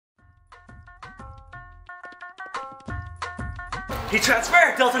He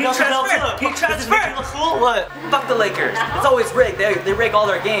transferred. Delta, he transferred. He transferred. Does it make you look cool? What? Fuck the Lakers. It's always rigged. They rig all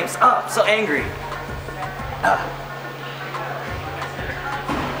their games. I'm so angry.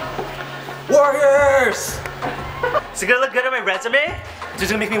 Warriors! Is it gonna look good on my resume? Is it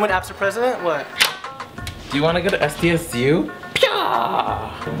gonna make me win APSA president? What? Do you want to go to SDSU?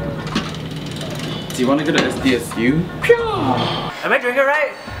 Do you want to go to SDSU? Am I doing it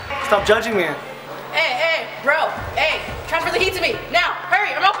right? Stop judging me. Hey, bro. Hey, transfer the heat to me. Now,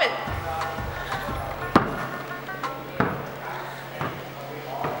 hurry, I'm open.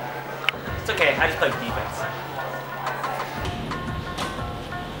 It's okay, I just play defense.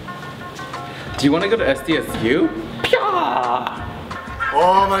 Do you want to go to SDSU?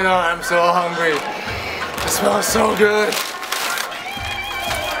 Oh my god, I'm so hungry. It smells so good.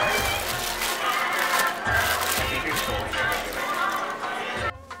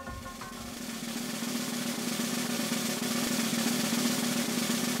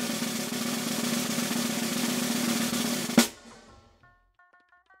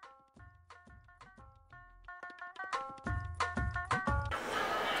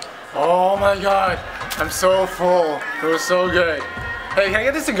 Oh my god, I'm so full. It was so good. Hey, can I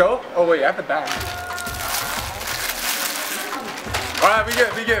get this to go? Oh wait, I have the bag. Alright, we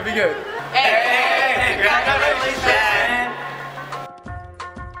good. Hey, Congratulations!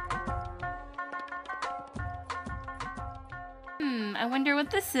 I wonder what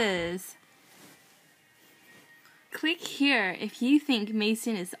this is. Click here if you think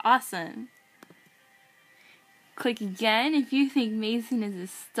Mason is awesome. Click again if you think Mason is a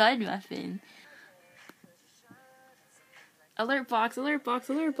stud muffin. Alert box.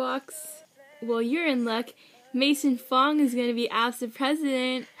 Well, you're in luck. Mason Fong is going to be APSA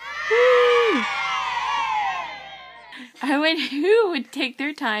president. Woo! I wonder who would take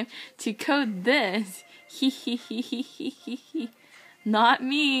their time to code this. Not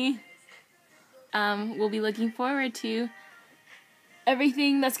me. We'll be looking forward to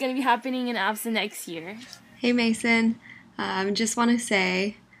everything that's going to be happening in APSA next year. Hey Mason, just want to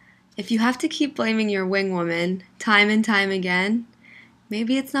say, if you have to keep blaming your wing woman time and time again,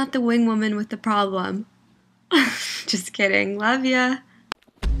 maybe it's not the wing woman with the problem. Just kidding, love ya.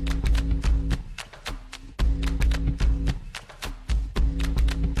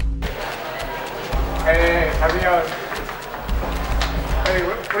 Hey, how's it going? Hey,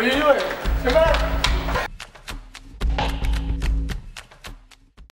 what are you doing? Come on!